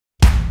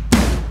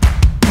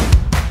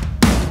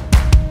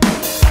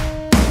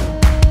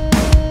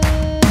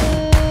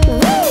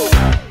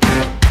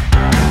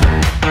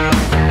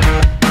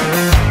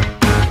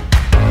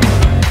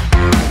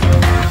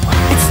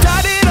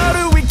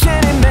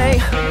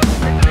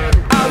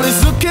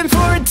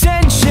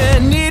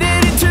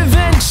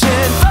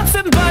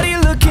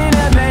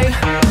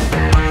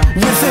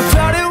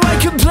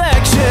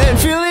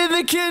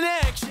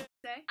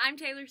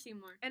Taylor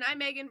Seymour. And I'm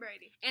Megan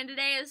Brady. And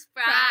today is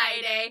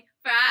Friday.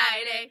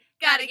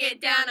 Gotta get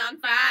down on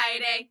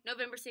Friday.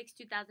 November 6,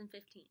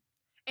 2015.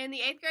 And the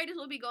 8th graders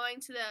will be going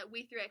to the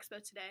We Through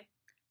Expo today.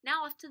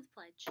 Now off to the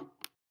pledge.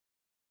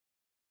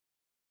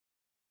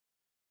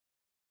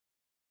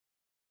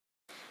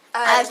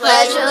 I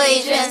pledge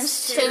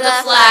allegiance to the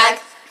flag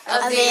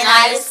of the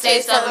United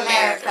States of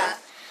America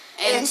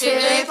and to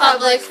the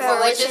republic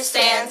for which it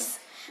stands,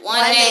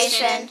 one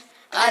nation,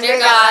 under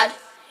God,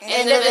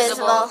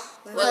 indivisible,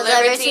 with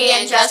liberty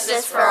and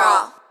justice for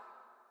all.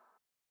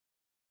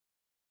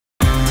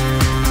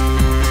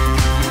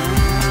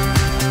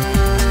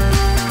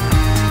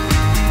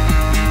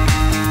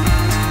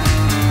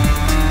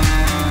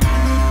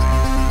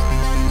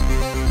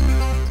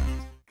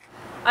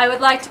 I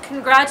would like to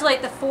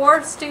congratulate the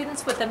 4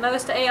 students with the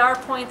most AR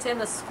points in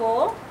the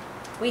school.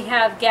 We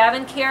have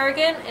Gavin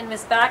Kerrigan in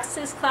Ms.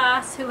 Bax's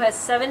class, who has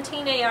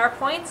 17 AR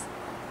points.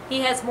 He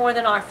has more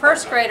than our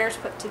first graders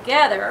put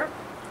together.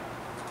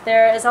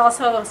 There is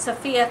also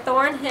Sophia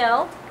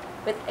Thornhill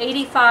with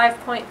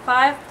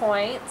 85.5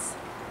 points.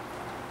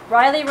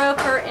 Riley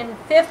Roker in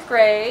 5th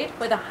grade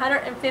with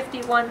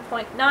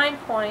 151.9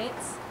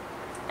 points.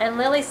 And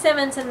Lily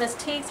Simmons in Ms.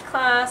 Teague's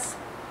class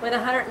with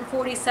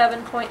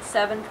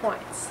 147.7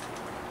 points.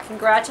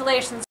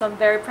 Congratulations, I'm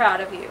very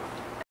proud of you.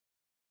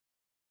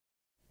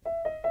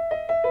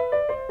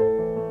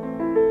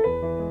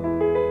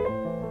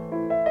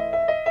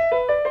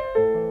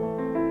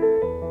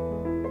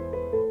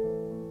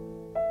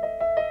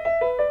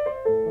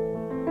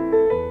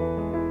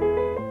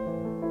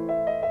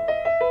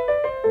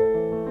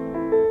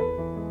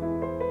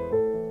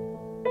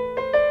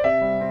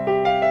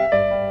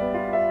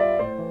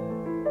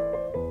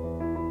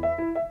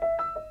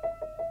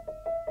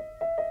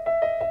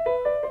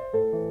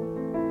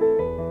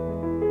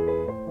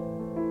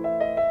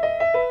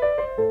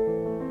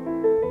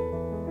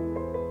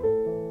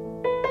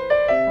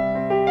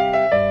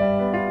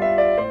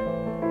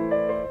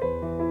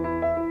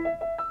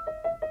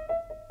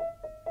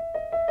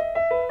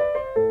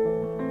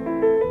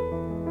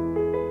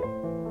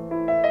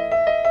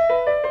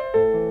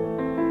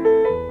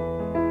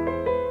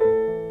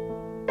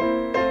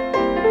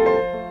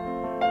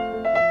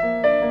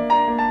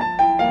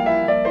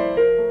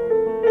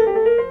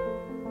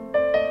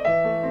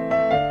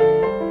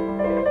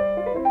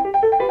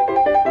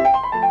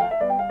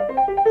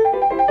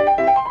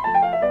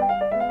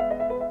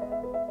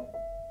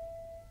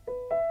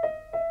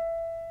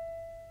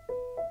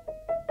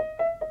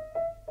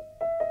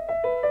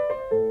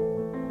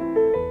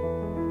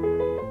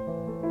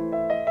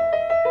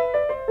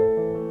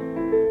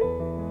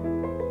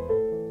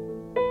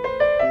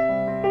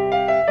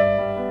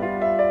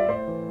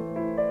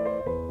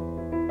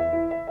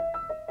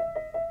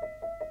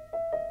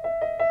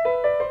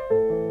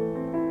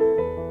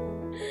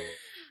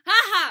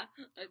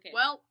 Okay.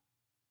 Well,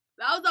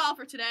 that was all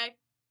for today.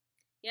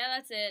 Yeah,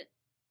 that's it.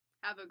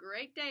 Have a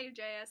great day,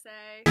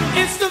 JSA.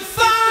 It's the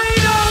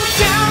final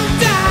countdown.